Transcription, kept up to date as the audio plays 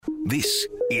This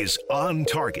is On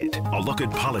Target, a look at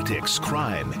politics,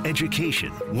 crime, education,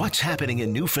 what's happening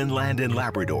in Newfoundland and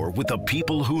Labrador with the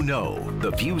people who know. The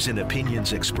views and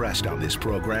opinions expressed on this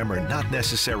program are not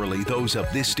necessarily those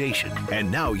of this station.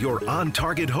 And now your On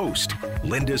Target host,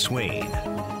 Linda Swain.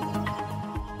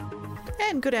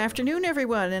 And good afternoon,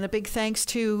 everyone, and a big thanks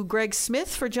to Greg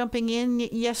Smith for jumping in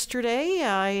yesterday.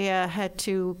 I had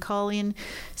to call in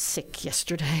sick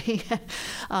yesterday.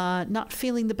 Not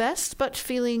feeling the best, but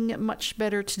feeling much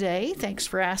better today. Thanks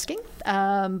for asking.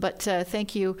 But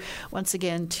thank you once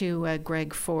again to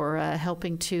Greg for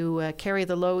helping to carry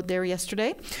the load there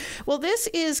yesterday. Well, this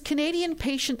is Canadian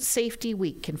Patient Safety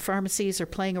Week, and pharmacies are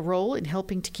playing a role in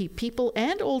helping to keep people,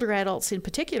 and older adults in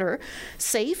particular,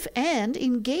 safe and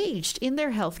engaged in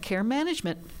their healthcare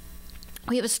management.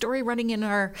 We have a story running in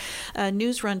our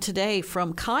news run today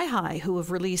from CIHI, who have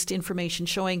released information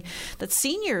showing that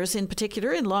seniors, in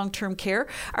particular in long-term care,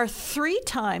 are 3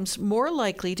 times more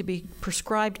likely to be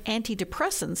prescribed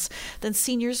antidepressants than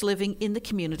seniors living in the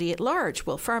community at large.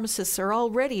 Well, pharmacists are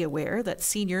already aware that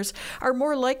seniors are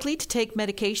more likely to take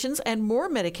medications and more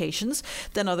medications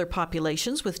than other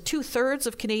populations, with 2/3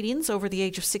 of Canadians over the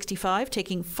age of 65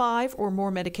 taking 5 or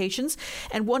more medications,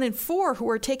 and 1 in 4 who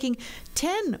are taking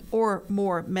 10 or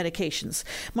more medications.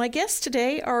 My guests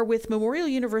today are with Memorial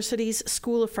University's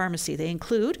School of Pharmacy. They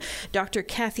include Dr.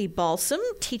 Kathy Balsam,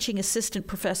 teaching assistant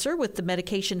professor with the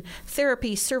Medication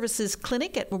Therapy Services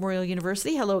Clinic at Memorial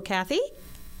University. Hello, Kathy.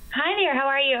 Hi there, how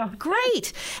are you?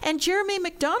 Great. And Jeremy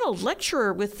McDonald,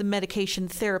 lecturer with the Medication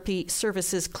Therapy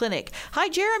Services Clinic. Hi,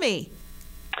 Jeremy.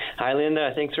 Hi,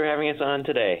 Linda. Thanks for having us on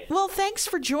today. Well, thanks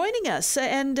for joining us.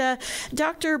 And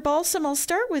Dr. Balsam, I'll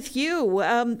start with you.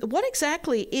 What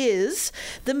exactly is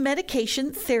the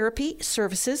Medication Therapy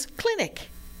Services Clinic?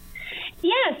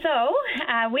 Yeah,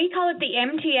 so we call it the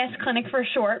MTS Clinic for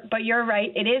short, but you're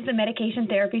right, it is the Medication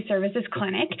Therapy Services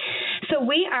Clinic. So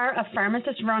we are a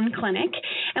pharmacist-run clinic,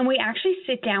 and we actually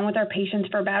sit down with our patients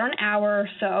for about an hour or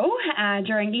so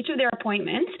during each of their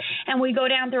appointments, and we go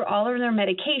down through all of their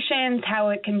medications, how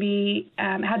they can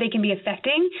be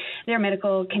affecting their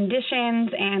medical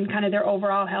conditions and kind of their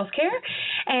overall health care.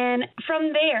 And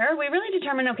from there, we really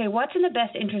determine, okay, what's in the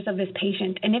best interest of this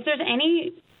patient, and if there's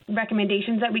any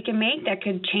recommendations that we can make that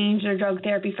could change their drug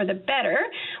therapy for the better.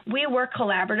 We work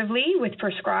collaboratively with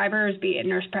prescribers, be it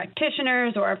nurse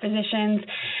practitioners or physicians,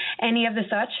 any of the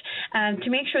such, to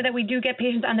make sure that we do get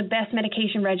patients on the best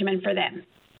medication regimen for them.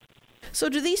 So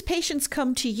do these patients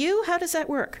come to you? How does that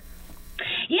work?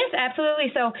 Yes,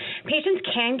 absolutely. So patients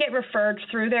can get referred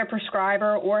through their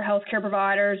prescriber or healthcare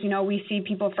providers. You know, we see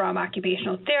people from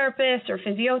occupational therapists or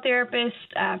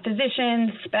physiotherapists,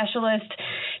 physicians, specialists,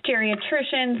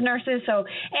 geriatricians, nurses. So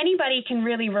anybody can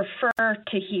really refer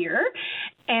to here.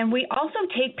 And we also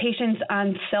take patients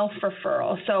on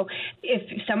self-referral. So if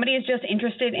somebody is just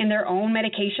interested in their own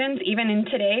medications, even in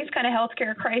today's kind of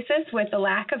healthcare crisis with the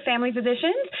lack of family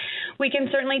physicians, we can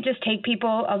certainly just take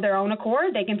people of their own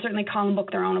accord. They can certainly call and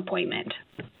book their own appointment.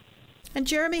 And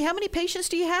Jeremy, how many patients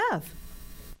do you have?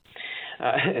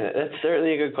 That's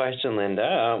certainly a good question,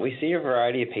 Linda. We see a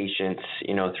variety of patients,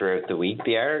 throughout the week.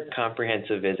 They are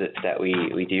comprehensive visits that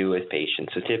we do with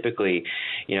patients. So typically,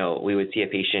 we would see a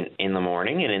patient in the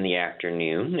morning and in the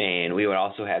afternoon, and we would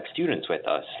also have students with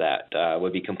us that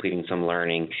would be completing some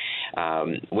learning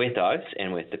with us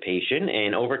and with the patient.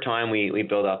 And over time, we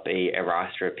build up a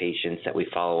roster of patients that we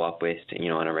follow up with,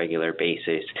 on a regular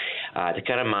basis to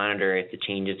kind of monitor if the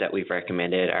changes that we've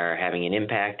recommended are having an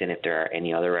impact and if there are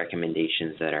any other recommendations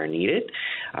that are needed.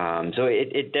 So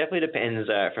it definitely depends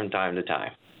from time to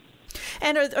time.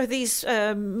 And are these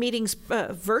meetings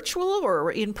virtual or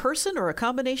in person or a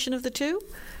combination of the two?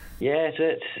 Yes,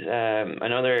 it's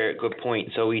another good point.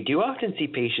 So we do often see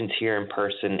patients here in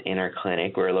person in our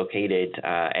clinic. We're located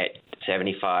at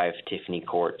 75 Tiffany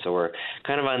Court, so we're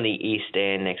kind of on the east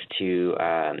end next to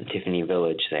Tiffany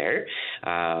Village there.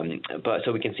 But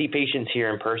so we can see patients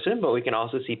here in person, but we can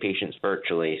also see patients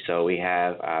virtually. So we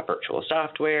have virtual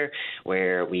software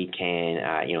where we can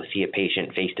see a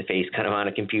patient face to face, kind of on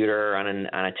a computer, on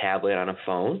a tablet, on a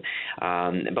phone.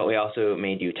 But we also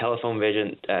may do telephone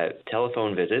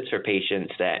visits for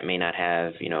patients that may not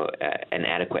have an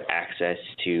adequate access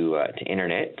to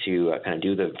internet to kind of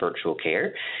do the virtual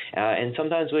care. And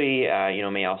sometimes we,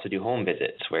 may also do home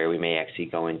visits where we may actually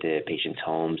go into patients'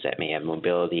 homes that may have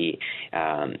mobility,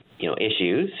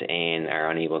 issues and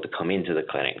are unable to come into the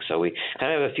clinic. So we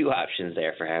kind of have a few options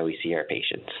there for how we see our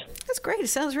patients. That's great. It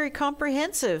sounds very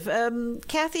comprehensive.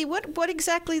 Kathy, what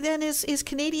exactly then is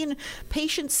Canadian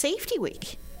Patient Safety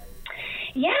Week?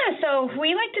 Yeah, so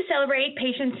we like to celebrate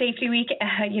Patient Safety Week,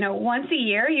 once a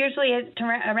year. Usually it's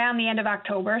around the end of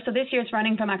October. So this year it's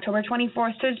running from October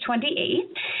 24th to the 28th.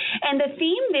 And the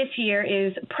theme this year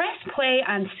is Press Play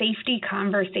on Safety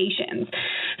Conversations.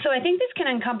 So I think this can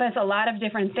encompass a lot of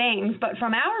different things, but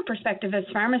from our perspective as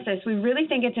pharmacists, we really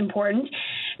think it's important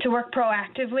to work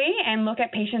proactively and look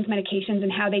at patients' medications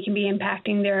and how they can be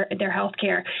impacting their health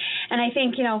care. And I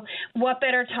think, what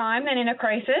better time than in a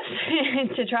crisis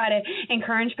to try to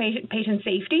encourage patient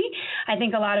safety. I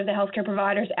think a lot of the healthcare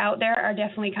providers out there are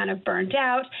definitely kind of burnt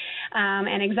out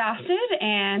and exhausted,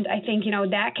 and I think,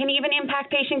 that can even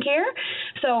impact patient care.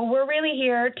 So we're really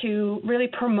here to really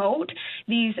promote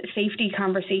these safety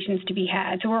conversations to be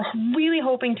had. So we're really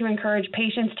hoping to encourage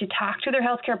patients to talk to their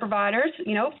healthcare providers,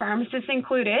 pharmacists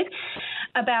included,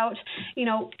 about,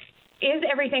 is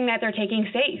everything that they're taking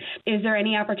safe? Is there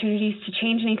any opportunities to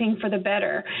change anything for the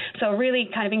better? So really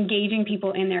kind of engaging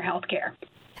people in their health care.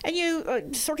 And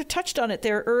you sort of touched on it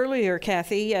there earlier,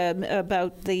 Kathy,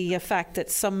 about the fact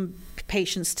that some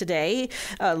patients today,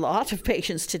 a lot of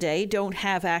patients today, don't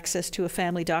have access to a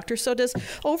family doctor. So does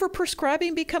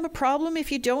overprescribing become a problem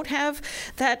if you don't have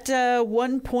that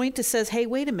one point that says, hey,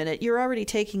 wait a minute, you're already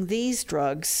taking these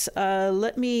drugs.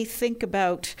 Let me think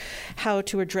about how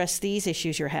to address these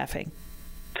issues you're having.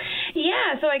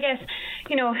 Yeah, so I guess,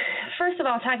 first of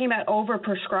all, talking about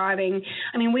overprescribing,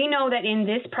 we know that in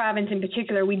this province in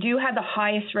particular, we do have the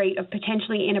highest rate of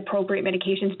potentially inappropriate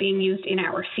medications being used in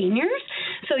our seniors.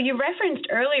 So you referenced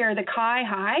earlier the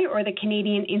CIHI, or the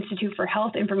Canadian Institute for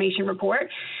Health Information Report.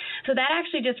 So that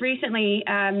actually just recently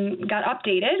got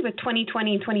updated with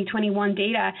 2020 and 2021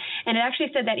 data, and it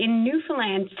actually said that in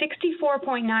Newfoundland,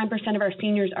 64.9% of our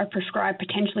seniors are prescribed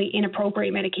potentially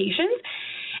inappropriate medications.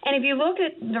 And if you look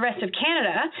at the rest of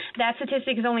Canada, that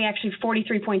statistic is only actually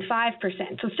 43.5%.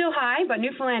 So still high, but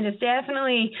Newfoundland is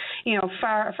definitely,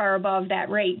 far, far above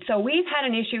that rate. So we've had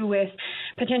an issue with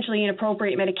potentially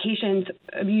inappropriate medications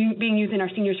being used in our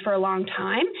seniors for a long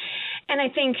time. And I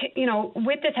think,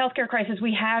 with this healthcare crisis,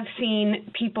 we have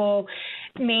seen people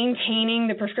maintaining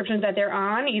the prescriptions that they're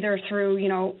on, either through,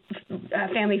 a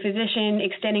family physician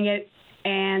extending it.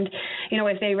 And,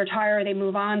 if they retire or they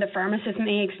move on, the pharmacist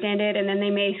may extend it, and then they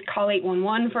may call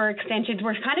 811 for extensions.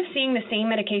 We're kind of seeing the same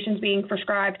medications being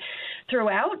prescribed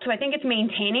throughout. So I think it's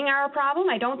maintaining our problem.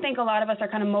 I don't think a lot of us are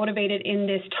kind of motivated in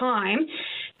this time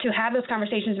to have those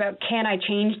conversations about, can I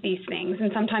change these things?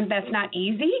 And sometimes that's not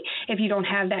easy if you don't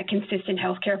have that consistent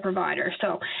healthcare provider.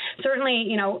 So certainly,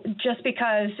 just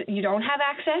because you don't have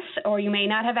access, or you may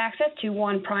not have access to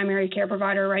one primary care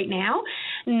provider right now,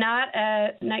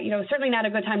 certainly not a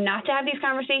good time not to have these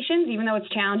conversations. Even though it's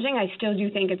challenging, I still do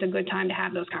think it's a good time to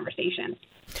have those conversations.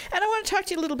 And I want to talk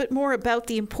to you a little bit more about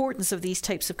the importance of these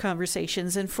types of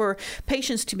conversations, and for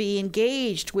patients to be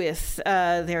engaged with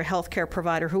their healthcare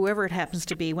provider, whoever it happens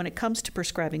to be, when it comes to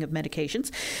prescribing of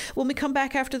medications. When we come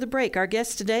back after the break, our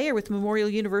guests today are with Memorial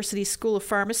University School of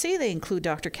Pharmacy. They include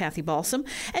Dr. Kathy Balsam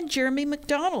and Jeremy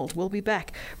McDonald. We'll be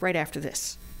back right after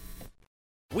this.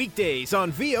 Weekdays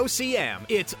on VOCM,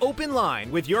 it's Open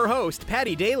Line with your host,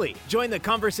 Patty Daly. Join the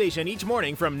conversation each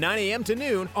morning from 9 a.m. to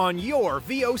noon on your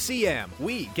VOCM.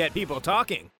 We get people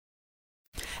talking.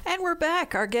 And we're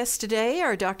back. Our guests today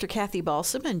are Dr. Kathy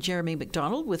Balsam and Jeremy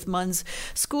McDonald with MUN's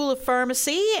School of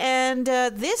Pharmacy. And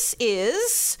this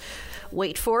is,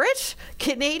 wait for it,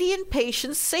 Canadian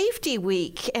Patient Safety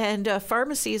Week. And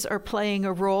pharmacies are playing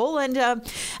a role. And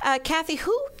Kathy,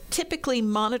 who typically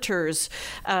monitors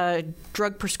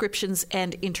drug prescriptions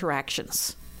and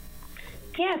interactions?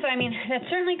 Yeah, so that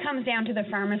certainly comes down to the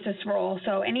pharmacist's role.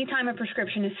 So anytime a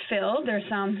prescription is filled, there's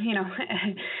some,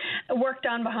 work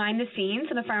done behind the scenes.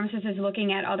 So the pharmacist is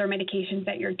looking at other medications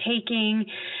that you're taking.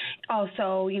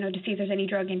 Also, to see if there's any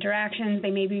drug interactions.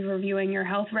 They may be reviewing your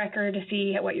health record to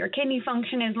see what your kidney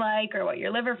function is like or what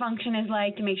your liver function is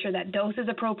like to make sure that dose is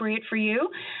appropriate for you.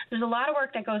 There's a lot of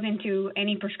work that goes into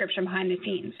any prescription behind the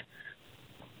scenes.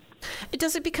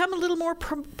 Does it become a little more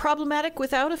problematic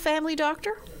without a family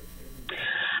doctor?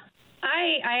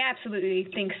 I absolutely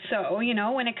think so.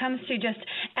 When it comes to just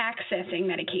accessing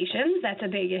medications, that's a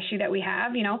big issue that we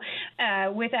have.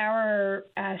 With our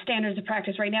standards of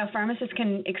practice right now, pharmacists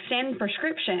can extend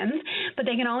prescriptions, but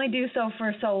they can only do so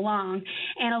for so long.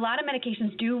 And a lot of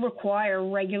medications do require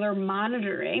regular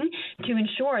monitoring to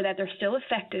ensure that they're still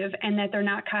effective and that they're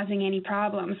not causing any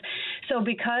problems. So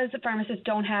because the pharmacists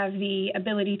don't have the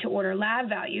ability to order lab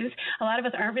values, a lot of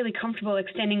us aren't really comfortable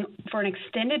extending for an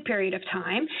extended period of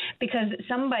time because because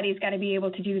somebody's got to be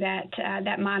able to do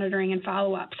that monitoring and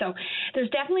follow up. So there's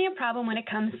definitely a problem when it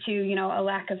comes to, a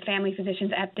lack of family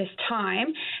physicians at this time.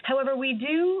 However, we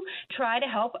do try to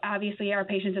help, obviously, our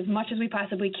patients as much as we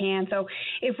possibly can. So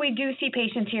if we do see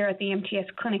patients here at the MTS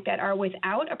clinic that are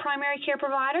without a primary care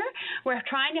provider, we're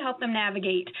trying to help them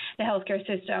navigate the healthcare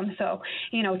system. So,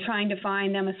 trying to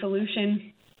find them a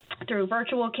solution through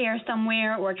virtual care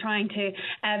somewhere, or trying to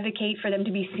advocate for them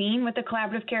to be seen with the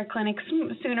collaborative care clinics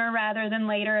sooner rather than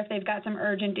later if they've got some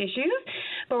urgent issues.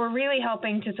 But we're really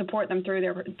helping to support them through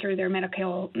their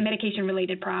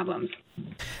medication-related problems.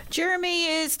 Jeremy,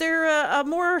 is there a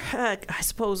more, I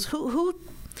suppose,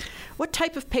 what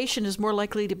type of patient is more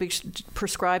likely to be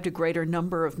prescribed a greater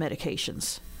number of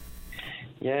medications?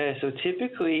 Yeah, so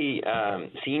typically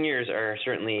seniors are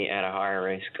certainly at a higher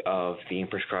risk of being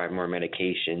prescribed more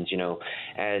medications.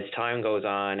 As time goes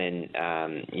on and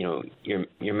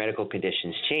your medical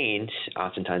conditions change,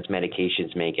 oftentimes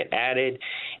medications may get added,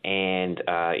 and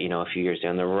a few years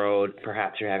down the road,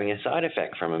 perhaps you're having a side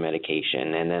effect from a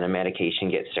medication, and then a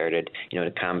medication gets started,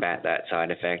 to combat that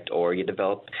side effect, or you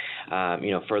develop,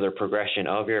 further progression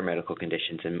of your medical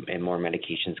conditions, and more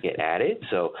medications get added.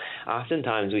 So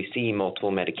oftentimes we see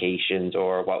multiple medications,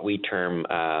 or what we term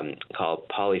called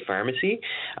polypharmacy,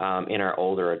 in our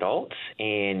older adults.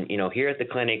 And here at the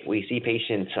clinic we see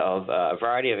patients of a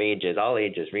variety of ages, all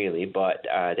ages really, but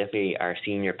definitely our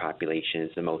senior population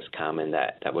is the most common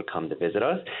that would come to visit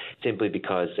us, simply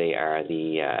because they are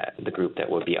the group that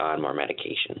would be on more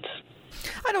medications.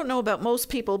 I don't know about most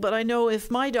people, but I know if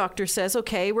my doctor says,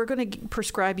 okay, we're going to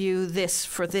prescribe you this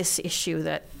for this issue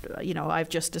that, I've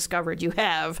just discovered you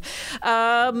have,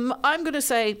 I'm going to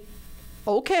say,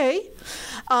 okay.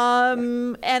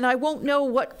 And I won't know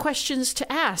what questions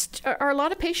to ask. Are a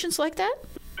lot of patients like that?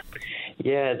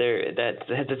 Yeah,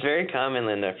 that's very common,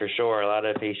 Linda, for sure. A lot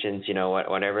of patients,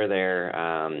 whatever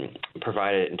they're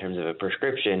provided in terms of a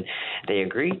prescription, they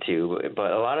agree to.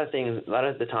 But a lot of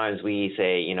the times we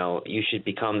say, you should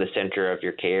become the center of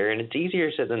your care, and it's easier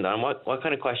said than done. What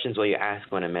kind of questions will you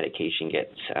ask when a medication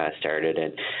gets started?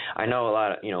 And I know a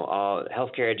lot of, all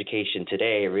healthcare education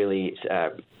today really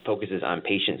focuses on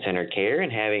patient-centered care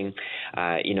and having,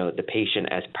 the patient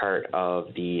as part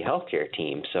of the healthcare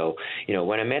team. So,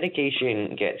 when a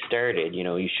medication gets started,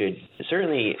 you should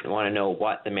certainly want to know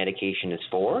what the medication is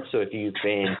for. So if you've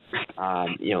been,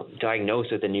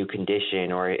 diagnosed with a new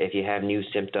condition, or if you have new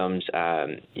symptoms,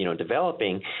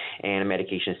 developing, and a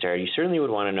medication started, you certainly would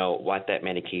want to know what that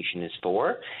medication is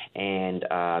for. And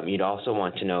you'd also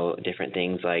want to know different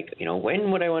things like,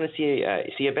 when would I want to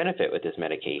see a benefit with this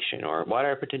medication, or what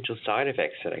are potential side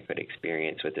effects that I could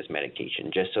experience with this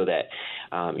medication, just so that,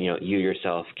 you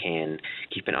yourself can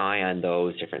keep an eye on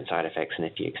those different side effects. And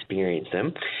if you experience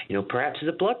them, perhaps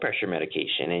it's a blood pressure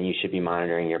medication, and you should be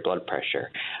monitoring your blood pressure.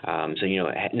 So,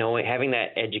 having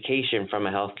that education from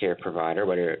a healthcare provider,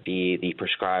 whether it be the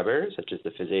prescriber, such as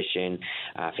the physician,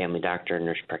 family doctor,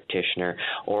 nurse practitioner,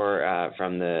 or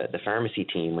from the pharmacy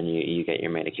team when you get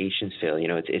your medications filled.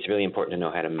 It's really important to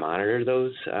know how to monitor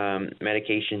those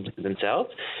medications themselves.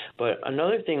 But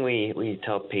another thing we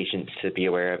tell patients to be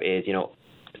aware of is,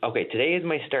 okay, today is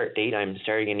my start date. I'm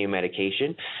starting a new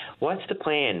medication. What's the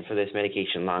plan for this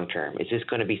medication long term? Is this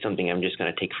going to be something I'm just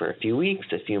going to take for a few weeks,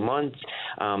 a few months,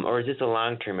 or is this a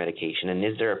long-term medication? And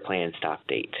is there a planned stop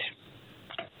date?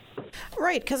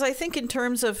 Right, because I think in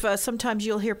terms of sometimes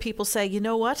you'll hear people say, you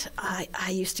know what, I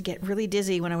used to get really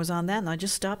dizzy when I was on that, and I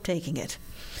just stopped taking it.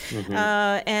 Mm-hmm.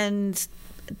 And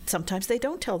sometimes they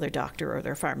don't tell their doctor or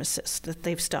their pharmacist that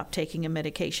they've stopped taking a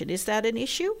medication. Is that an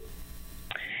issue?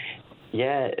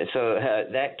 Yeah, so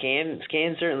that can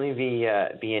certainly be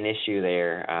an issue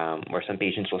there, where some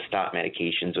patients will stop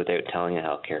medications without telling a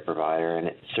healthcare provider, and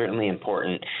it's certainly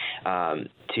important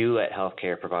to let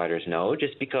healthcare providers know,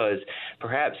 just because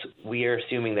perhaps we are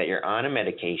assuming that you're on a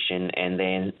medication and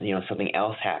then something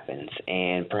else happens,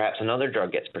 and perhaps another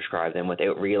drug gets prescribed them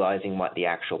without realizing what the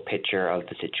actual picture of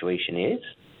the situation is.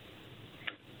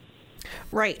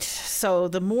 Right. So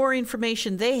the more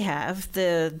information they have,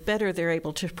 the better they're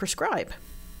able to prescribe.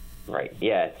 Right.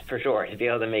 Yeah, for sure. To be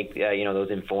able to make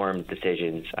those informed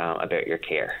decisions about your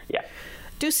care. Yeah.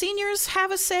 Do seniors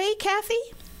have a say, Kathy?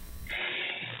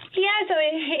 Yeah, so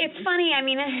it's funny. I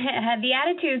mean, the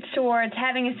attitudes towards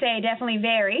having a say definitely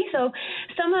vary. So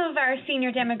some of our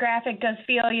senior demographic does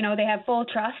feel, they have full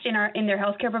trust in their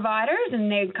healthcare providers, and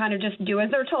they kind of just do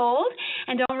as they're told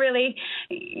and don't really,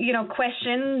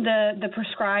 question the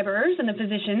prescribers and the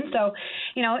physicians. So,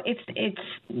 it's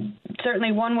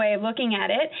certainly one way of looking at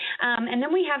it. And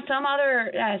then we have some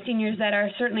other seniors that are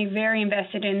certainly very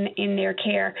invested in their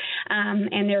care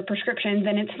and their prescriptions.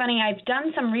 And it's funny, I've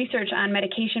done some research on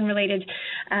medication-related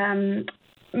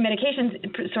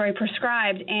medications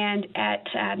prescribed and at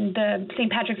the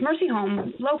St. Patrick's Mercy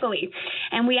Home locally.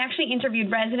 And we actually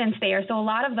interviewed residents there. So a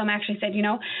lot of them actually said,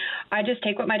 I just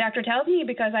take what my doctor tells me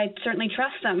because I certainly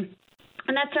trust them.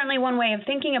 And that's certainly one way of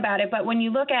thinking about it. But when you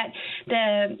look at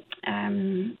the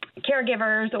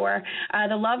caregivers or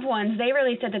the loved ones, they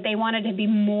really said that they wanted to be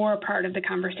more part of the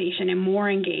conversation and more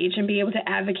engaged and be able to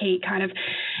advocate kind of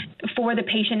for the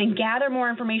patient and gather more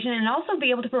information and also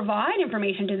be able to provide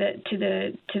information to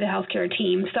the healthcare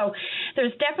team. So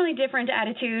there's definitely different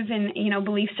attitudes and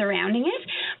beliefs surrounding it.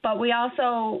 But we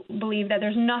also believe that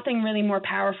there's nothing really more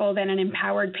powerful than an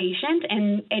empowered patient,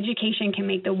 and education can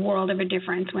make the world of a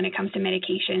difference when it comes to medications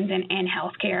and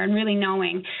healthcare, and really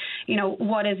knowing,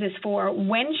 what is this for?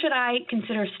 When should I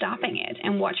consider stopping it?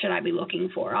 And what should I be looking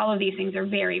for? All of these things are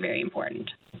very, very important.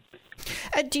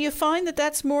 Do you find that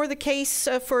that's more the case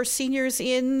for seniors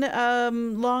in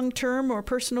long-term or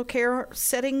personal care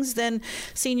settings than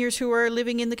seniors who are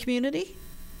living in the community?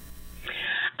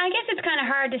 I guess it's kind of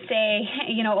hard to say,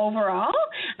 overall,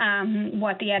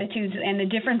 what the attitudes and the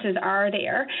differences are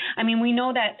there. I mean, we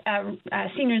know that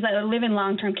seniors that live in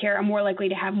long-term care are more likely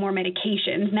to have more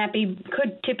medications, and that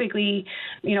could typically,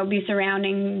 be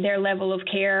surrounding their level of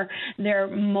care, their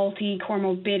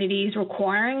multi-comorbidities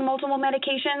requiring multiple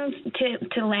medications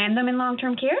to land them in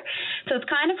long-term care. So it's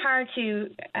kind of hard to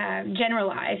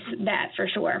generalize that for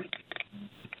sure.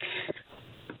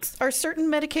 Are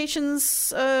certain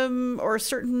medications or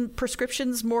certain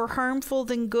prescriptions more harmful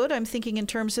than good? I'm thinking in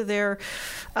terms of their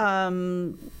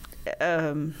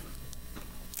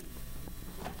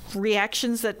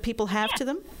reactions that people have to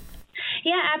them.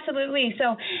 Yeah, absolutely.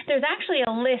 So there's actually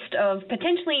a list of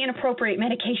potentially inappropriate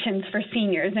medications for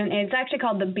seniors, and it's actually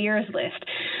called the Beers list.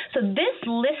 So this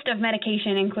list of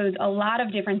medication includes a lot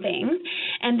of different things,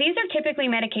 and these are typically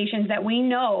medications that we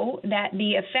know that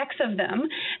the effects of them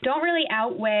don't really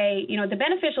outweigh, the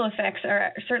beneficial effects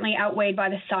are certainly outweighed by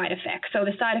the side effects. So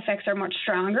the side effects are much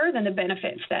stronger than the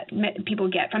benefits that people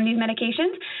get from these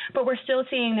medications, but we're still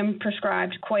seeing them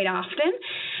prescribed quite often.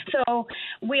 So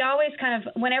we always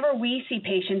whenever we see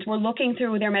patients, we're looking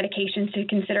through their medications to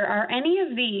consider, are any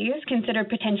of these considered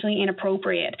potentially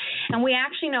inappropriate? And we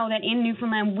actually know that in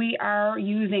Newfoundland, we are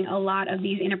using a lot of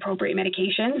these inappropriate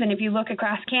medications. And if you look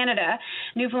across Canada,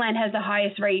 Newfoundland has the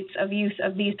highest rates of use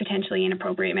of these potentially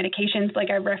inappropriate medications, like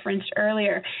I referenced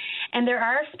earlier. And there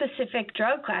are specific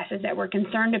drug classes that we're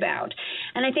concerned about.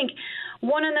 And I think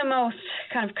one of the most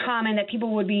kind of common that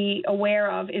people would be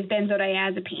aware of is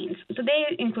benzodiazepines. So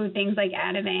they include things like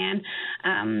Ativan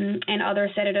and other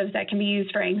sedatives that can be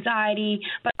used for anxiety,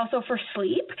 but also for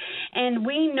sleep. And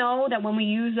we know that when we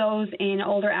use those in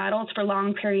older adults for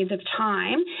long periods of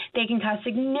time, they can cause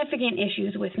significant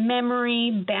issues with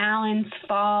memory, balance,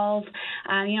 falls.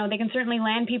 They can certainly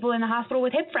land people in the hospital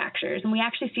with hip fractures, and we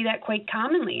actually see that quite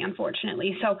commonly,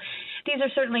 unfortunately. So these are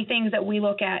certainly things that we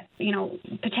look at,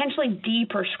 potentially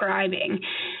deprescribing.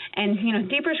 And,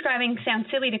 deprescribing sounds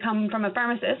silly to come from a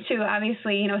pharmacist who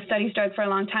obviously, studies drugs for a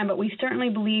long time, but we certainly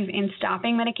believe in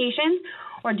stopping medications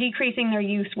or decreasing their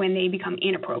use when they become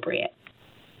inappropriate.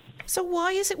 So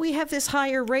why is it we have this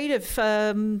higher rate of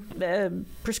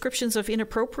prescriptions of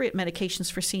inappropriate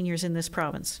medications for seniors in this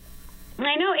province?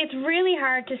 I know it's really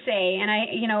hard to say,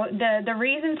 and the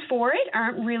reasons for it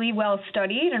aren't really well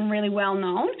studied and really well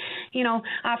known.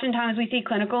 Oftentimes we see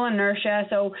clinical inertia,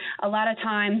 so a lot of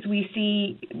times we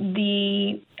see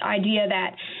the idea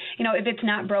that, if it's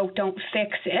not broke, don't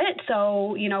fix it.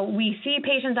 So, we see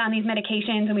patients on these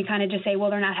medications and we kind of just say,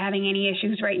 well, they're not having any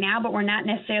issues right now, but we're not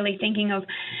necessarily thinking of,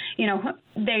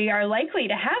 they are likely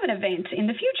to have an event in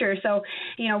the future. So,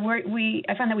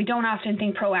 I find that we don't often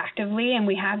think proactively, and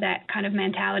we have that kind of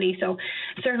mentality. So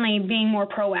certainly being more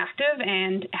proactive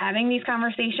and having these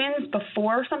conversations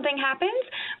before something happens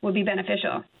would be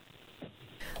beneficial.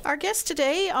 Our guests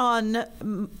today on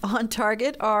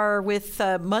Target are with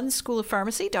MUN School of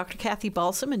Pharmacy, Dr. Kathy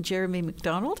Balsam and Jeremy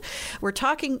McDonald. We're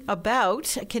talking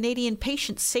about Canadian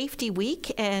Patient Safety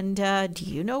Week, and do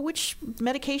you know which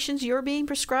medications you're being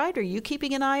prescribed? Are you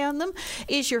keeping an eye on them?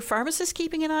 Is your pharmacist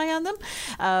keeping an eye on them?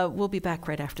 We'll be back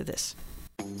right after this.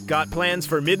 Got plans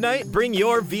for midnight? Bring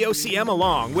your VOCM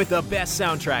along with the best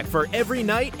soundtrack for every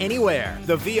night, anywhere.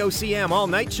 The VOCM All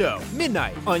Night Show,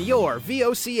 midnight on your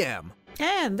VOCM.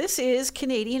 And this is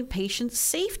Canadian Patient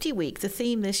Safety Week. The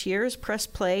theme this year is Press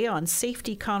Play on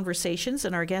Safety Conversations,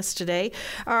 and our guests today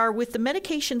are with the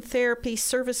Medication Therapy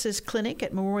Services Clinic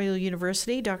at Memorial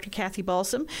University, Dr. Kathy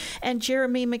Balsam and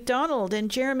Jeremy McDonald. And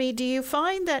Jeremy, do you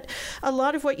find that a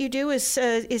lot of what you do is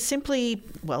simply,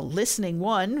 listening,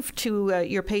 one, to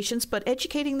your patients, but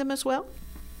educating them as well?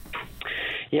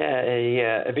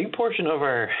 Yeah, a big portion of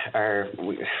our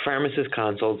pharmacist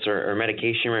consults or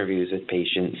medication reviews with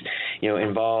patients,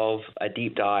 involve a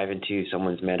deep dive into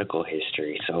someone's medical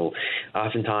history. So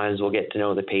oftentimes we'll get to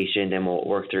know the patient and we'll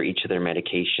work through each of their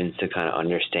medications to kind of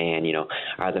understand,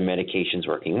 are the medications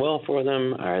working well for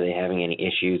them? Are they having any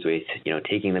issues with,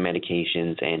 taking the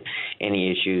medications, and any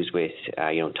issues with,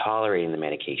 tolerating the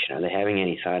medication? Are they having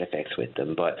any side effects with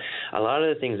them? But a lot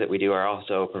of the things that we do are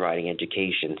also providing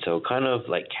education. So kind of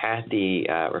like Kathy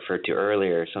referred to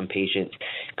earlier, some patients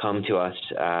come to us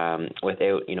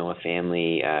without,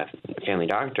 a family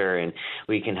doctor, and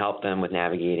we can help them with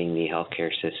navigating the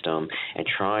healthcare system and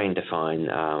trying to find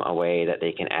a way that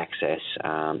they can access,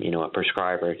 a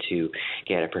prescriber to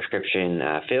get a prescription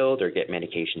filled or get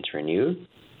medications renewed.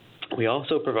 We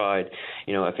also provide,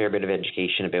 a fair bit of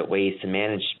education about ways to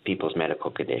manage people's medical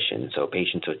conditions. So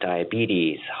patients with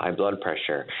diabetes, high blood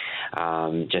pressure,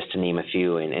 just to name a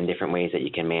few, and different ways that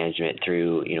you can manage it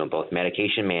through, both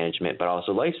medication management, but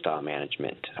also lifestyle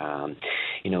management.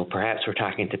 Perhaps we're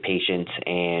talking to patients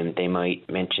and they might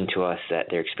mention to us that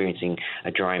they're experiencing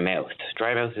a dry mouth.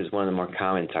 Dry mouth is one of the more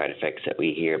common side effects that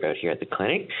we hear about here at the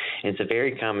clinic. And it's a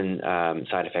very common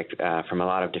side effect from a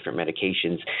lot of different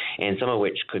medications, and some of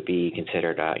which could be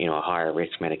considered a higher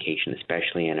risk medication,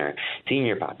 especially in our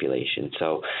senior population.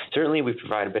 So certainly we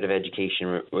provide a bit of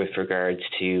education with regards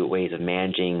to ways of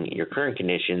managing your current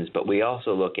conditions, but we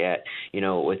also look at,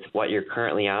 with what you're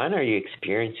currently on, are you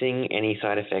experiencing any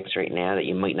side effects right now that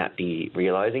you might not be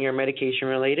realizing are medication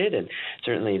related? And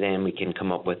certainly then we can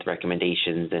come up with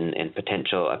recommendations and a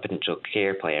potential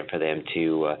care plan for them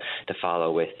to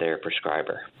follow with their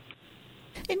prescriber.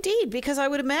 Indeed, because I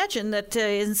would imagine that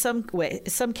in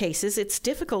some cases, it's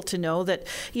difficult to know that,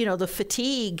 the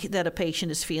fatigue that a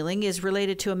patient is feeling is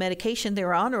related to a medication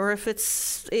they're on, or if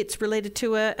it's related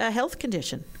to a health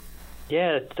condition.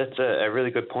 Yeah, that's a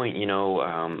really good point.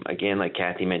 Again, like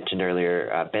Kathy mentioned earlier,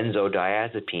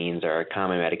 benzodiazepines are a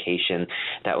common medication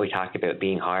that we talk about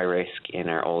being high risk in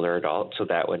our older adults. So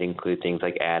that would include things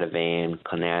like Ativan,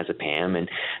 clonazepam, and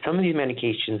some of these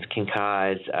medications can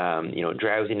cause,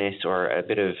 drowsiness or a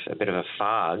bit of a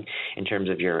fog in terms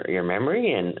of your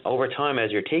memory. And over time,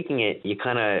 as you're taking it, you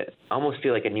kind of almost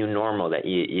feel like a new normal that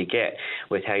you get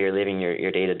with how you're living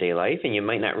your day-to-day life, and you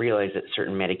might not realize that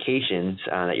certain medications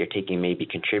that you're taking may be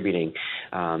contributing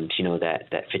to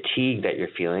that fatigue that you're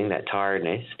feeling, that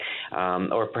tiredness,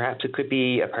 or perhaps it could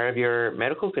be a part of your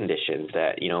medical conditions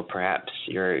that perhaps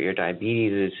your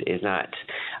diabetes is not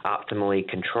optimally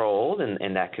controlled,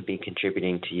 and that could be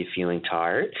contributing to you feeling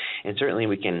tired. And certainly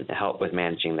we can help with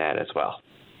managing that as well.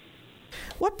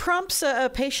 What prompts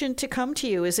a patient to come to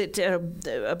you? Is it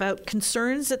about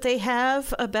concerns that they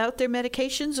have about their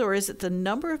medications, or is it the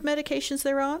number of medications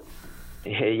they're on?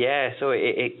 Yeah, so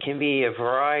it can be a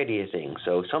variety of things.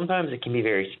 So sometimes it can be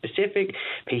very specific.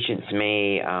 Patients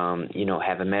may,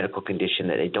 have a medical condition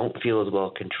that they don't feel as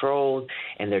well controlled,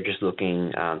 and they're just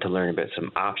looking to learn about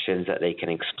some options that they can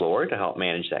explore to help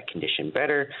manage that condition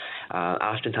better.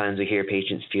 Oftentimes we hear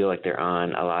patients feel like they're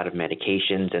on a lot of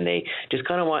medications, and they just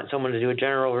kind of want someone to do a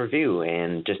general review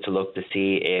and just to look to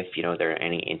see if, there are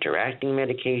any interacting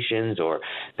medications, or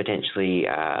potentially,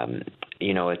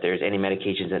 if there's any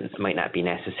medications that might not be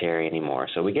necessary anymore.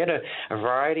 So we get a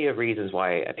variety of reasons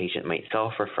why a patient might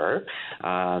self-refer.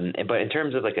 But in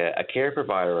terms of like a care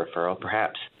provider referral,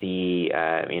 perhaps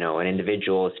an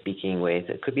individual is speaking with,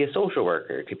 it could be a social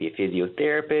worker, it could be a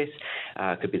physiotherapist,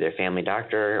 it could be their family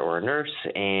doctor or a nurse,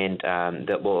 and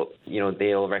that will,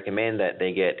 they'll recommend that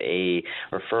they get a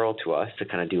referral to us to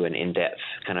kind of do an in-depth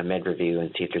kind of med review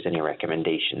and see if there's any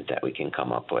recommendations that we can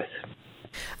come up with.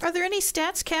 Are there any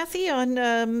stats, Kathy, on,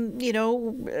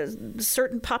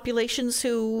 certain populations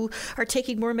who are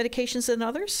taking more medications than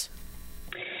others?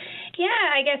 Yeah,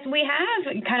 I guess we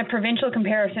have kind of provincial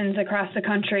comparisons across the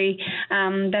country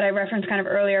that I referenced kind of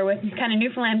earlier, with kind of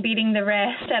Newfoundland beating the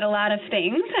rest at a lot of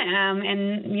things,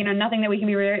 and nothing that we can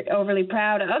be overly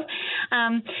proud of.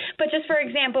 But just for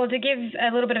example, to give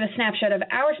a little bit of a snapshot of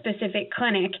our specific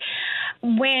clinic,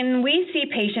 when we see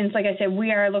patients, like I said,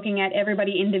 we are looking at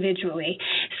everybody individually.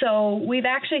 So we've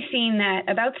actually seen that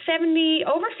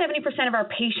over 70% of our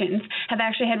patients have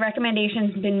actually had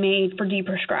recommendations been made for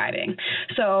deprescribing.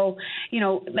 So,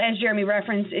 as Jeremy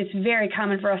referenced, it's very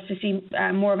common for us to see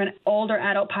more of an older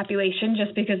adult population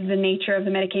just because of the nature of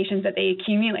the medications that they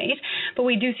accumulate. But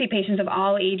we do see patients of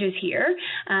all ages here,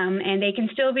 and they can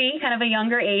still be kind of a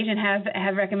younger age and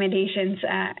have recommendations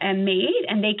made,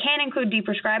 and they can include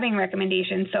deprescribing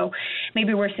recommendations. So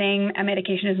maybe we're saying a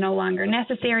medication is no longer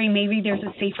necessary. Maybe there's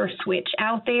a safer switch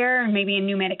out there, and maybe a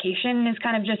new medication has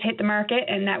kind of just hit the market,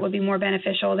 and that would be more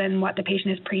beneficial than what the patient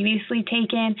has previously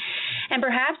taken. And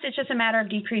perhaps it's just a matter of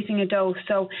decreasing a dose.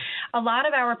 So a lot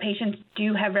of our patients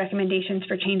do have recommendations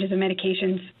for changes of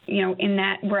medications, in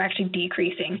that we're actually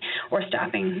decreasing or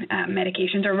stopping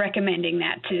medications or recommending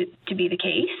that to be the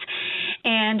case.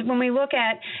 And when we look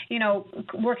at,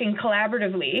 working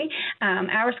collaboratively,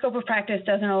 our scope of practice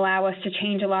doesn't allow us to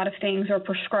change a lot of things or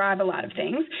prescribe a lot of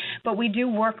things, but we do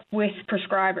work with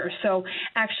prescribers. So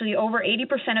actually over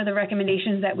 80% of the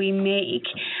recommendations that we make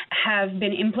have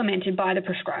been implemented by the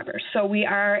prescribers. So we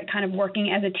are kind of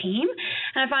working as a team.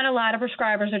 And I find a lot of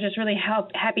prescribers are just really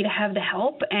happy to have the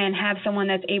help and have someone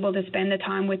that's able to spend the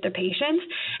time with the patients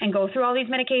and go through all these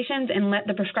medications and let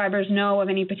the prescribers know of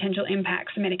any potential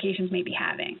impacts the medications may be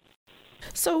having.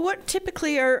 So what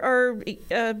typically are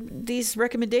these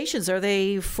recommendations? Are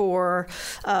they for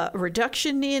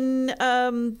reduction in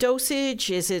dosage?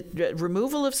 Is it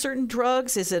removal of certain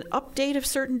drugs? Is it update of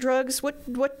certain drugs?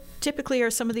 What typically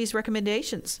are some of these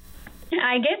recommendations?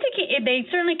 I guess they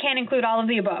certainly can include all of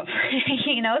the above,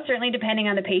 certainly depending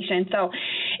on the patient. So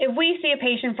if we see a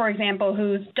patient, for example,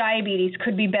 whose diabetes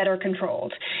could be better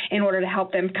controlled in order to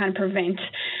help them kind of prevent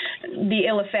the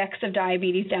ill effects of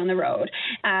diabetes down the road,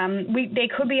 they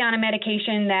could be on a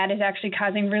medication that is actually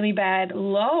causing really bad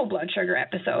low blood sugar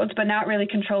episodes, but not really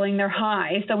controlling their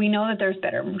high. So we know that there's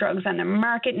better drugs on the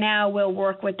market now. We'll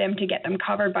work with them to get them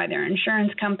covered by their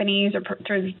insurance companies or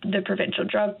through the provincial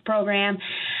drug program.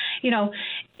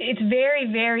 It's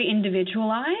very, very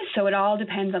individualized, so it all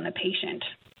depends on the patient.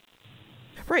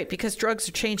 Right, because drugs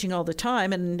are changing all the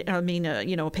time. And I mean,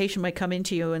 a patient might come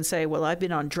into you and say, well, I've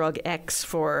been on drug X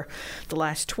for the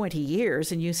last 20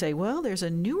 years. And you say, well, there's a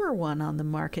newer one on the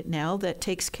market now that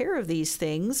takes care of these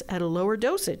things at a lower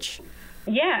dosage.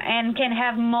 Yeah, and can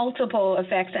have multiple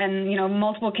effects and,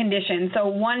 multiple conditions. So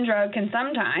one drug can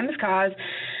sometimes cause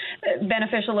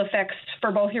beneficial effects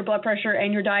for both your blood pressure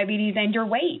and your diabetes and your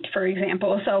weight, for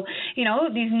example. So,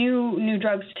 these new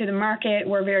drugs to the market,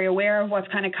 we're very aware of what's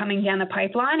kind of coming down the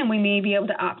pipeline, and we may be able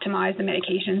to optimize the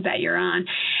medications that you're on.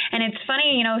 And it's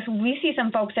funny, we see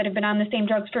some folks that have been on the same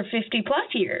drugs for 50 plus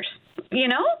years.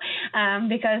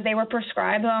 Because they were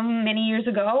prescribed them many years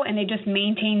ago and they just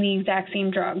maintain the exact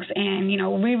same drugs. And,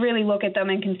 we really look at them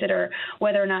and consider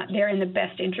whether or not they're in the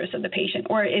best interest of the patient,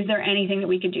 or is there anything that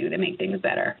we could do to make things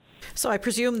better. So I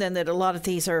presume then that a lot of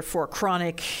these are for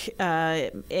chronic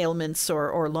ailments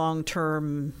or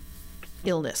long-term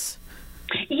illness.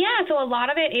 Yeah, so a lot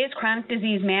of it is chronic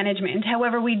disease management.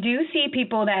 However, we do see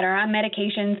people that are on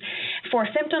medications for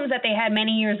symptoms that they had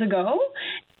many years ago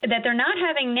that they're not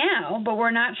having now, but we're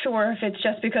not sure if it's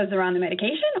just because they're on the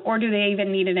medication or do they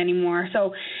even need it anymore.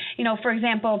 So, for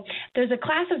example, there's a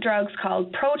class of drugs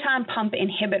called proton pump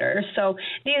inhibitors. So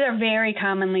these are very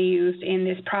commonly used in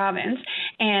this province.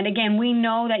 And again, we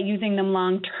know that using them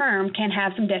long term can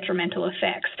have some detrimental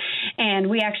effects. And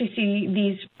we actually see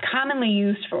these commonly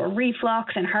used for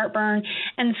reflux and heartburn.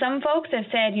 And some folks have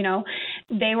said,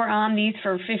 they were on these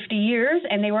for 50 years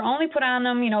and they were only put on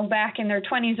them, back in their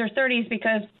 20s or 30s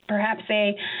because perhaps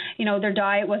their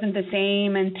diet wasn't the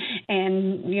same and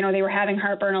they were having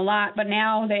heartburn a lot, but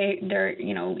now they're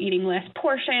eating less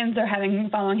portions, they're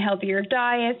following healthier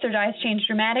diets, their diets changed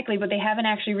dramatically, but they haven't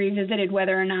actually revisited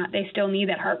whether or not they still need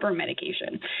that heartburn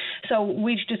medication. So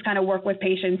we just kind of work with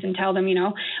patients and tell them,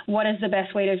 what is the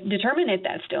best way to determine if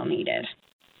that's still needed.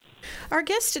 Our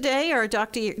guests today are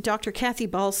Dr. Kathy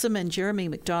Balsam and Jeremy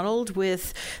McDonald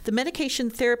with the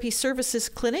Medication Therapy Services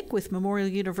Clinic with Memorial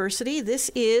University. This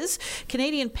is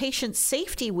Canadian Patient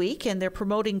Safety Week, and they're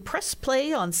promoting Press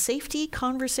Play on Safety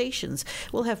Conversations.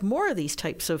 We'll have more of these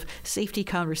types of safety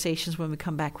conversations when we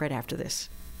come back right after this.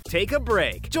 Take a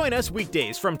break. Join us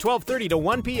weekdays from 12:30 to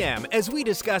 1 p.m. as we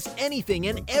discuss anything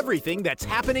and everything that's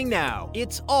happening now.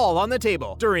 It's all on the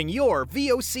table during your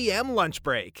VOCM lunch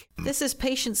break. This is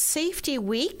Patient Safety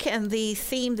Week, and the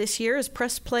theme this year is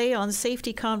Press Play on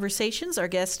Safety Conversations. Our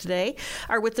guests today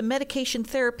are with the Medication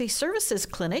Therapy Services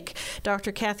Clinic,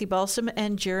 Dr. Kathy Balsam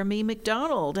and Jeremy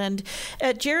McDonald. And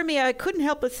Jeremy, I couldn't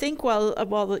help but think while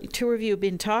the two of you have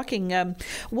been talking,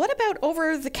 what about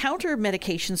over-the-counter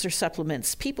medications or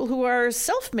supplements? People people who are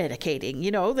self-medicating.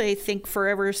 You know, they think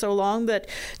forever so long that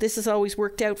this has always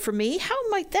worked out for me. How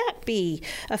might that be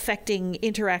affecting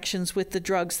interactions with the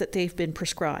drugs that they've been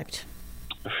prescribed?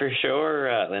 For sure,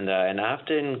 Linda. An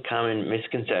often common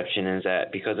misconception is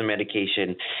that because a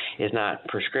medication is not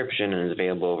prescription and is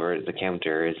available over the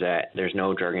counter, is that there's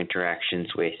no drug interactions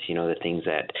with, the things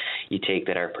that you take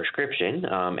that are prescription,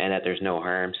 and that there's no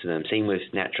harms to them. Same with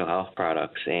natural health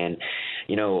products. And,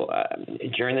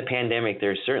 during the pandemic,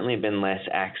 there's certainly been less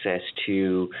access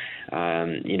to,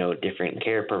 different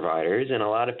care providers, and a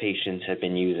lot of patients have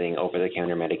been using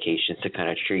over-the-counter medications to kind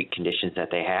of treat conditions that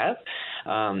they have.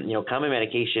 Common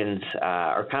medications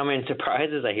or common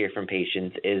surprises I hear from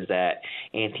patients is that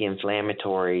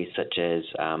anti-inflammatories such as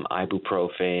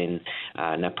ibuprofen,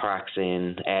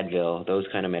 naproxen, Advil, those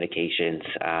kind of medications,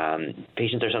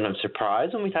 patients are sometimes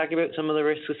surprised when we talk about some of the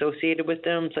risks associated with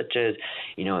them, such as,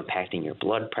 impacting your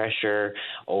blood pressure,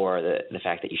 or the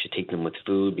fact that you should take them with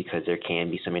food because there can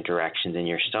be some interactions in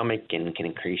your stomach and can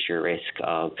increase your risk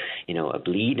of, a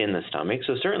bleed in the stomach.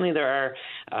 So certainly there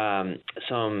are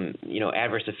some,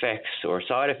 adverse effects or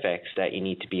side effects that you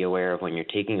need to be aware of when you're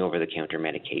taking over-the-counter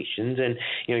medications. And,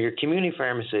 your community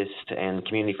pharmacist and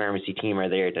community pharmacy team are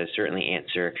there to certainly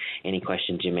answer any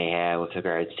questions you may have with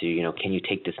regards to, can you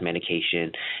take this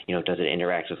medication? Does it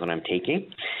interact with what I'm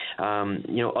taking?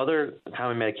 Other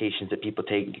common medications that people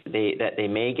take that they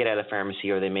may get at a pharmacy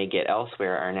or they may get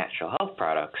elsewhere are natural health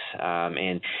products.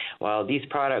 And while these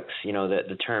products,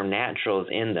 the term natural is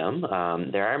in them,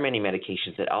 there are many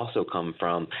medications that also come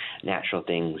from natural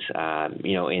things, on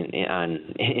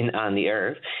the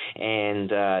earth. And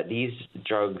these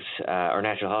drugs or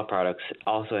natural health products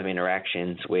also have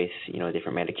interactions with,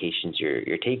 different medications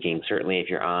you're taking. Certainly if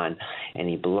you're on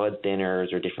any blood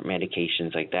thinners or different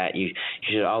medications like that, you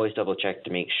should always double check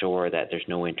to make sure that there's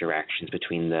no interactions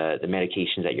between the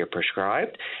medications that you're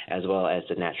prescribed as well as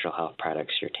the natural health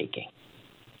products you're taking.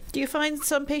 Do you find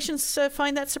some patients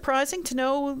find that surprising to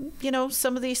know,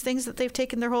 some of these things that they've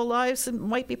taken their whole lives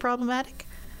might be problematic?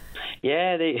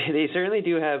 Yeah, they certainly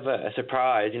do have a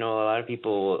surprise. A lot of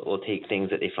people will take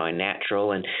things that they find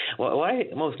natural, and what I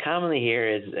most commonly hear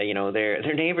is,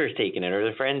 their neighbors taking it or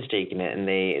their friends taking it, and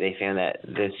they found that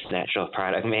this natural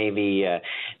product may be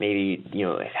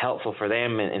helpful for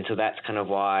them, and so that's kind of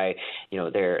why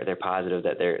they're positive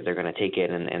that they're going to take it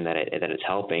and that it's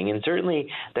helping. And certainly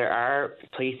there are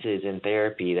places in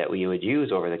therapy that we would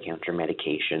use over-the-counter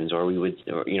medications, or we would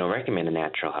recommend a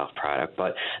natural health product,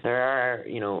 but there are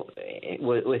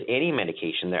with any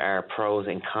medication, there are pros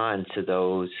and cons to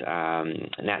those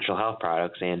natural health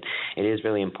products, and it is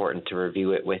really important to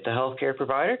review it with the healthcare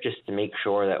provider just to make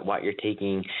sure that what you're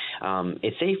taking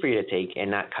is safe for you to take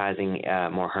and not causing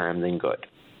more harm than good.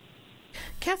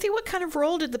 Kathy, what kind of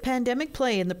role did the pandemic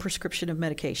play in the prescription of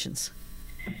medications?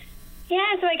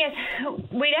 Yeah, so I guess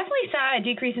we definitely saw a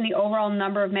decrease in the overall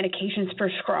number of medications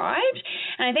prescribed,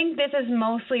 and I think this is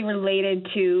mostly related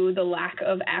to the lack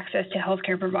of access to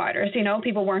healthcare providers.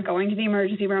 People weren't going to the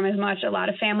emergency room as much. A lot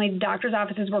of family doctors'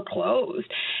 offices were closed,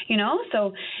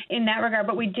 so in that regard.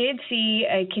 But we did see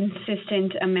a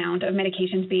consistent amount of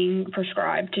medications being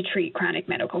prescribed to treat chronic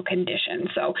medical conditions.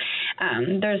 So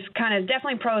there's kind of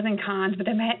definitely pros and cons, but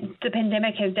the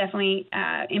pandemic has definitely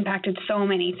impacted so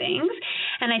many things.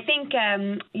 And I think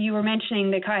you were mentioning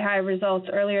the CIHI results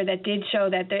earlier that did show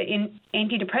that the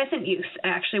antidepressant use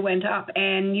actually went up.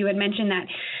 And you had mentioned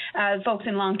that folks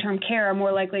in long-term care are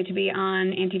more likely to be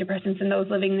on antidepressants than those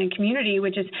living in the community,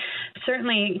 which is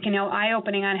certainly,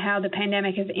 eye-opening on how the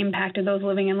pandemic has impacted those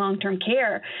living in long-term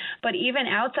care. But even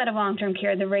outside of long-term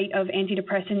care, the rate of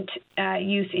antidepressant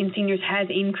use in seniors has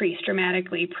increased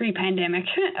dramatically pre-pandemic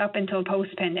up until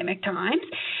post-pandemic times.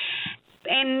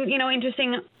 And,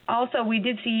 interesting, also, we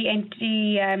did see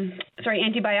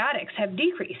antibiotics have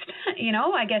decreased.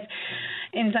 I guess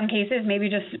in some cases, maybe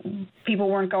just people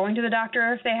weren't going to the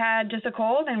doctor if they had just a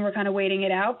cold and were kind of waiting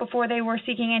it out before they were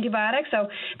seeking antibiotics. So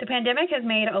the pandemic has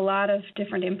made a lot of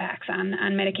different impacts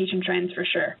on medication trends for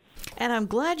sure. And I'm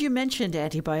glad you mentioned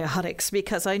antibiotics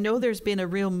because I know there's been a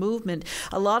real movement.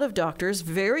 A lot of doctors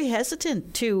very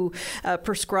hesitant to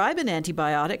prescribe an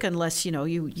antibiotic unless,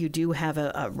 you do have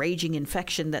a raging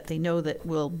infection that they know that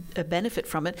will benefit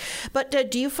from it. But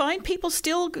do you find people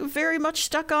still very much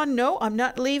stuck on, no, I'm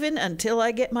not leaving until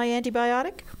I get my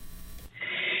antibiotic?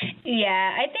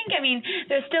 Yeah, I mean,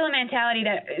 there's still a mentality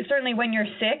that certainly when you're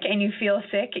sick and you feel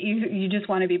sick, you just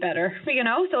want to be better,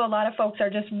 So a lot of folks are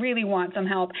just really want some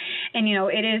help. And,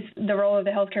 it is the role of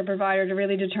the healthcare provider to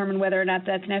really determine whether or not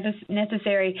that's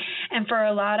necessary. And for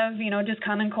a lot of, just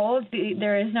common colds,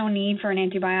 there is no need for an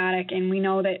antibiotic. And we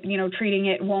know that, treating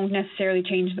it won't necessarily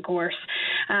change the course.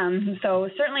 So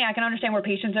certainly I can understand where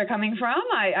patients are coming from.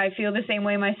 I feel the same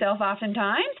way myself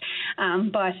oftentimes.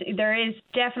 But there is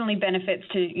definitely benefits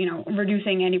to,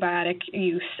 reducing antibiotic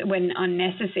use when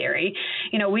unnecessary.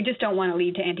 We just don't want to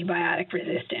lead to antibiotic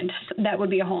resistance. That would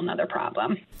be a whole nother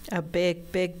problem. A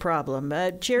big problem.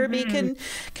 Jeremy,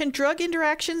 can drug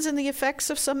interactions and the effects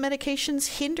of some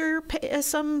medications hinder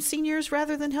some seniors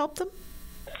rather than help them?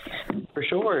 For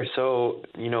sure. So,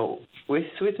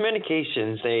 with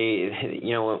medications, they,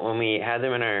 when we have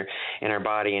them in our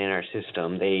body and in our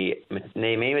system, they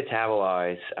may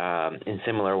metabolize in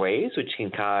similar ways, which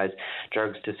can cause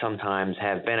drugs to sometimes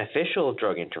have beneficial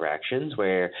drug interactions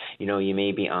where, you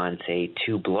may be on, say,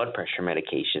 2 blood pressure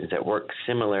medications that work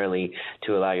similarly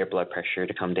to allow your blood pressure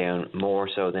to come down more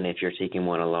so than if you're taking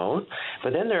one alone.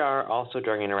 But then there are also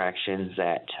drug interactions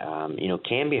that,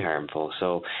 can be harmful.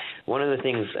 So one of the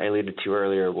things I alluded to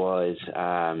earlier was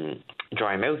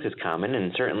dry mouth is common,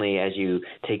 and certainly as you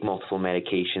take multiple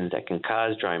medications that can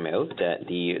cause dry mouth, that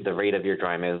the rate of your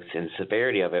dry mouth and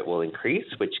severity of it will increase,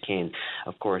 which can,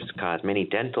 of course, cause many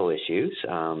dental issues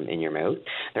in your mouth.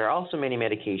 There are also many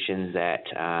medications that,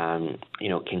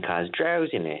 can cause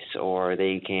drowsiness, or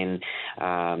they can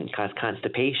cause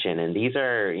constipation, and these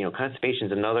are, constipation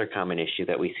is another common issue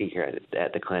that we see here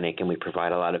at the clinic, and we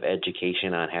provide a lot of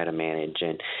education on how to manage.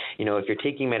 And, if you're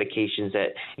taking medications that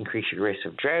increase your risk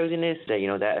of drowsiness,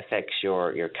 that affects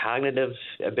your cognitive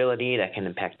ability, that can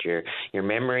impact your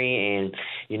memory. And,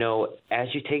 as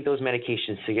you take those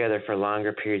medications together for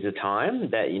longer periods of time,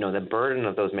 that, the burden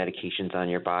of those medications on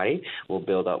your body will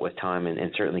build up with time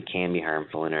and certainly can be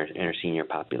harmful in our senior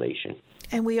population.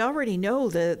 And we already know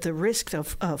the risk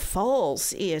of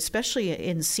falls, especially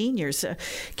in seniors.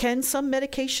 Can some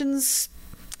medications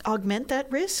augment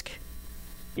that risk?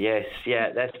 Yes,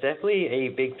 yeah, that's definitely a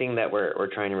big thing that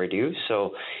we're trying to reduce.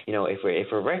 So, if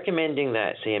we're recommending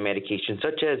that, say, a medication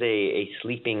such as a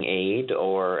sleeping aid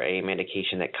or a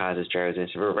medication that causes drowsiness,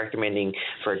 if we're recommending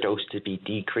for a dose to be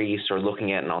decreased or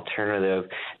looking at an alternative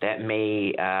that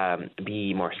may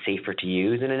be more safer to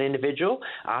use in an individual,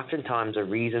 oftentimes a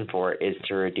reason for it is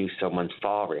to reduce someone's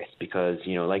fall risk because,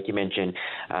 like you mentioned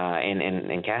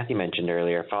and Kathy mentioned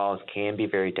earlier, falls can be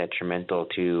very detrimental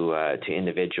to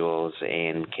individuals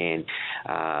and can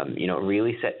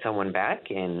really set someone back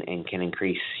and can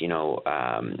increase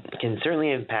can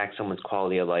certainly impact someone's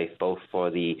quality of life both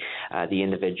for the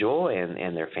individual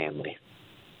and their family.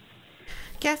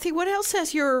 Kathy, what else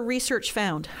has your research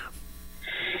found?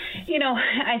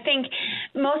 I think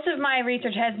most of my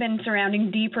research has been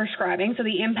surrounding deprescribing, so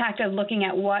the impact of looking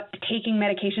at what taking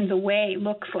medications away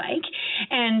looks like.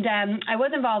 And I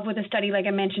was involved with a study, like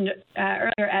I mentioned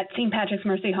earlier, at St. Patrick's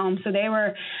Mercy Home. So they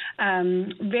were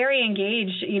very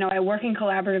engaged, working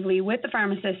collaboratively with the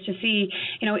pharmacists to see,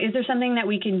 is there something that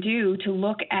we can do to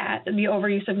look at the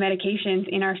overuse of medications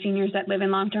in our seniors that live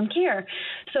in long-term care.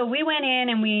 So we went in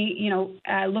and we,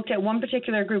 looked at one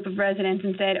particular group of residents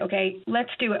and said, okay, let's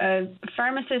do a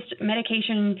pharmacist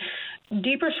medication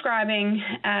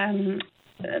deprescribing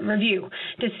review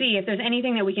to see if there's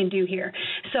anything that we can do here.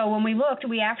 So when we looked,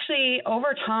 we actually,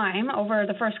 over time, over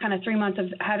the first kind of 3 months of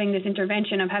having this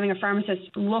intervention, of having a pharmacist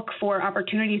look for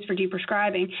opportunities for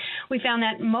deprescribing, we found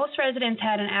that most residents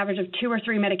had an average of 2 or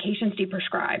 3 medications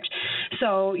deprescribed.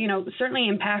 So, certainly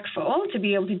impactful to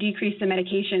be able to decrease the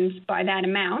medications by that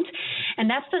amount. And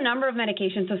that's the number of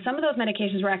medications. So some of those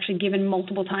medications were actually given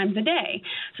multiple times a day.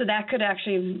 So that could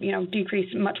actually,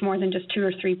 decrease much more than just 2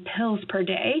 or 3 pills per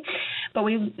day. But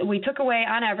we took away,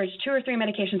 on average, 2 or 3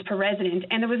 medications per resident,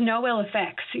 and there was no ill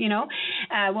effects,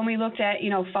 When we looked at,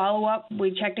 follow-up,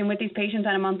 we checked in with these patients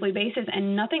on a monthly basis,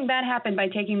 and nothing bad happened by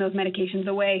taking those medications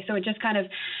away. So it just kind of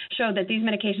showed that these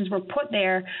medications were put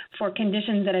there for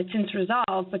conditions that had since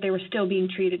resolved, but they were still being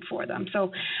treated for them.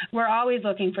 So we're always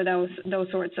looking for those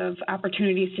sorts of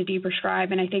opportunities to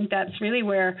deprescribe, and I think that's really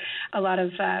where a lot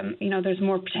of, there's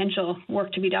more potential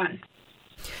work to be done.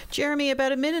 Jeremy,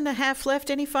 about a minute and a half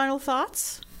left. Any final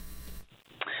thoughts?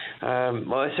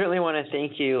 Well, I certainly want to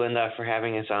thank you, Linda, for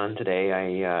having us on today.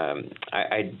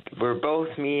 We're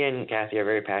both, me and Kathy, are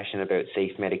very passionate about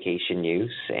safe medication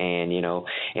use, and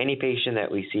any patient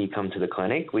that we see come to the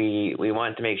clinic, we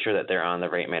want to make sure that they're on the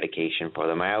right medication for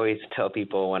them. I always tell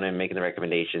people when I'm making the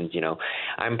recommendations,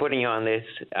 I'm putting you on this.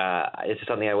 This is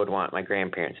something I would want my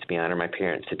grandparents to be on or my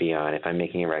parents to be on if I'm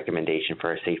making a recommendation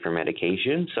for a safer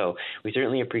medication. So we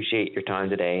certainly appreciate your time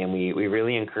today, and we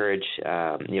really encourage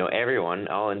everyone,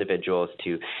 all individuals,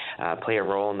 to play a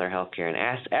role in their healthcare and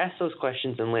ask those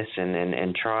questions and listen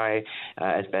and try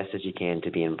as best as you can to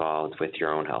be involved with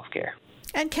your own healthcare.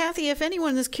 And Kathy, if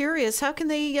anyone is curious, how can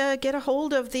they get a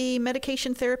hold of the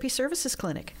Medication Therapy Services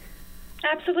Clinic?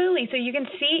 Absolutely. So you can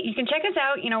check us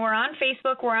out. We're on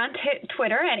Facebook. We're on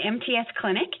Twitter at MTS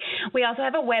Clinic. We also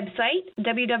have a website,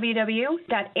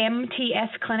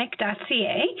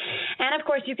 www.mtsclinic.ca. And of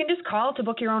course, you can just call to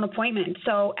book your own appointment.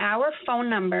 So our phone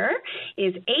number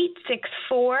is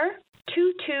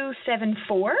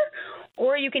 864-2274,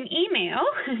 or you can email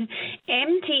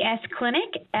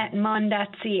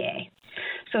mtsclinic@mon.ca.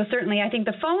 So certainly, I think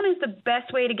the phone is the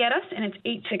best way to get us, and it's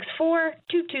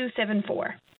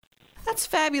 864-2274. That's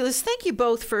fabulous. Thank you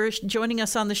both for joining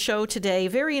us on the show today.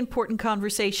 Very important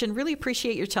conversation. Really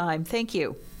appreciate your time. Thank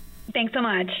you. Thanks so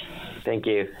much. Thank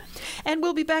you. And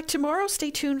we'll be back tomorrow.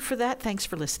 Stay tuned for that. Thanks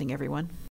for listening, everyone.